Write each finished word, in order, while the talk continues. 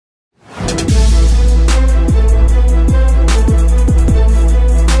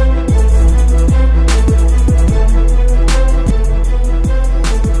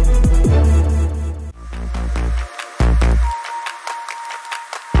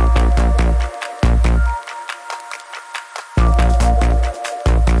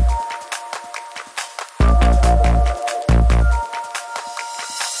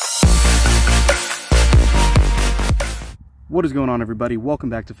What is going on, everybody? Welcome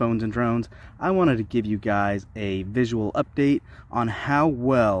back to Phones and Drones. I wanted to give you guys a visual update on how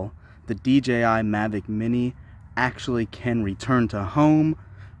well the DJI Mavic Mini actually can return to home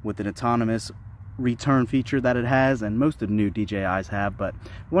with an autonomous return feature that it has, and most of the new DJIs have, but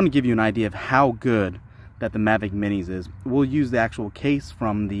I want to give you an idea of how good that the Mavic Minis is. We'll use the actual case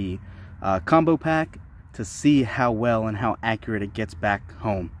from the combo pack to see how well and how accurate it gets back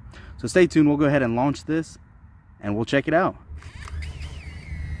home. So stay tuned, we'll go ahead and launch this and we'll check it out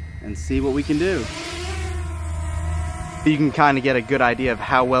and see what we can do. You can kind of get a good idea of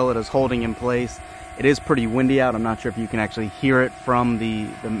how well it is holding in place. It is pretty windy out. I'm not sure if you can actually hear it from the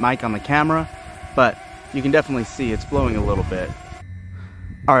mic on the camera, but you can definitely see it's blowing a little bit.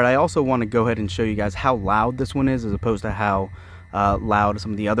 Alright, I also want to go ahead and show you guys how loud this one is as opposed to how loud some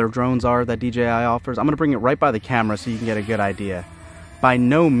of the other drones are that DJI offers. I'm going to bring it right by the camera so you can get a good idea. By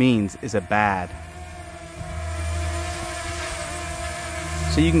no means is it bad.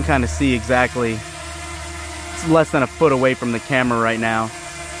 So you can kind of see exactly, it's less than a foot away from the camera right now.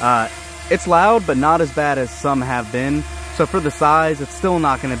 It's loud, but not as bad as some have been. So for the size, it's still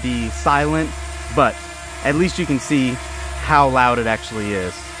not going to be silent, but at least you can see how loud it actually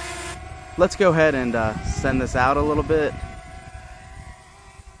is. Let's go ahead and send this out a little bit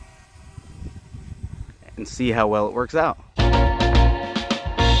and see how well it works out.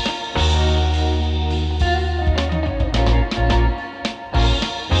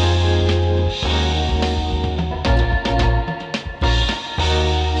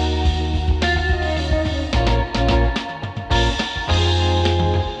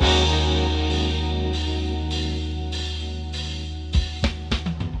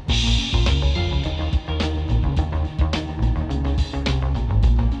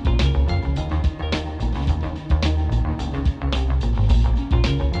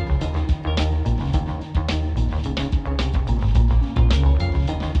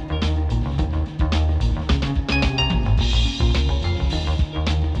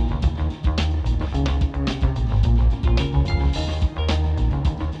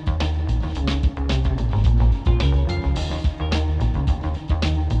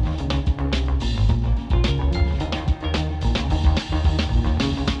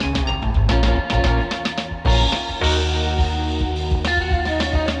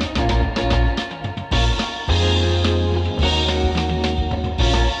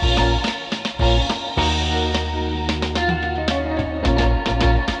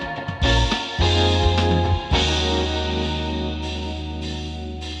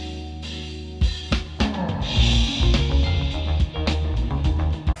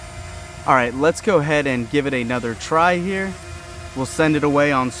 Alright, let's go ahead and give it another try here. We'll send it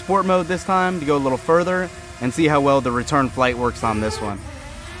away on sport mode this time to go a little further and see how well the return flight works on this one.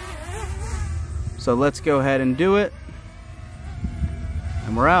 So let's go ahead and do it.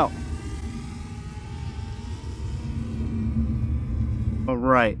 And we're out.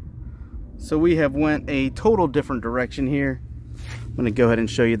 Alright, so we have went a total different direction here. I'm going to go ahead and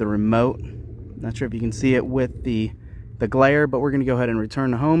show you the remote. Not sure if you can see it with the glare, but we're going to go ahead and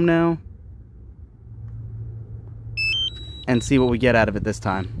return to home now and see what we get out of it this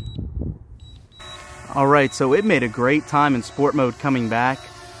time. Alright, so it made a great time in sport mode coming back.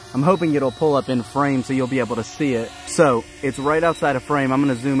 I'm hoping it'll pull up in frame so you'll be able to see it. So it's right outside of frame. I'm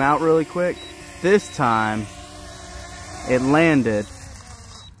going to zoom out really quick. This time it landed.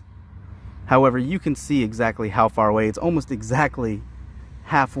 However, you can see exactly how far away. It's almost exactly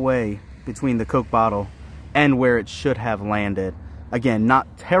halfway between the Coke bottle and where it should have landed. Again,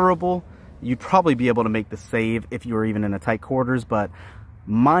 not terrible. You'd probably be able to make the save if you were even in a tight quarters, but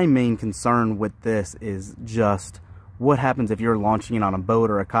my main concern with this is just what happens if you're launching it on a boat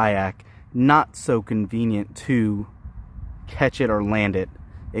or a kayak. Not so convenient to catch it or land it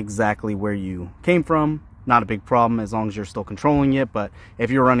exactly where you came from. Not a big problem as long as you're still controlling it, but if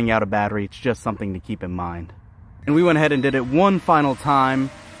you're running out of battery, it's just something to keep in mind. And we went ahead and did it one final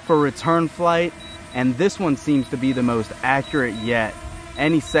time for return flight, and this one seems to be the most accurate yet.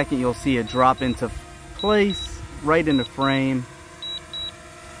 Any second you'll see it drop into place, right into frame,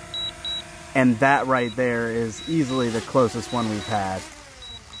 and that right there is easily the closest one we've had.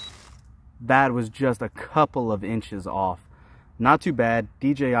 That was just a couple of inches off. Not too bad.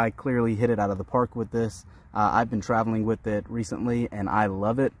 DJI clearly hit it out of the park with this. I've been traveling with it recently and I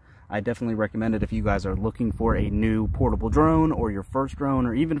love it. I definitely recommend it if you guys are looking for a new portable drone or your first drone,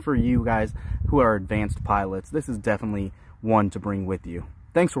 or even for you guys who are advanced pilots. This is definitely one to bring with you.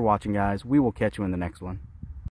 Thanks for watching, guys. We will catch you in the next one.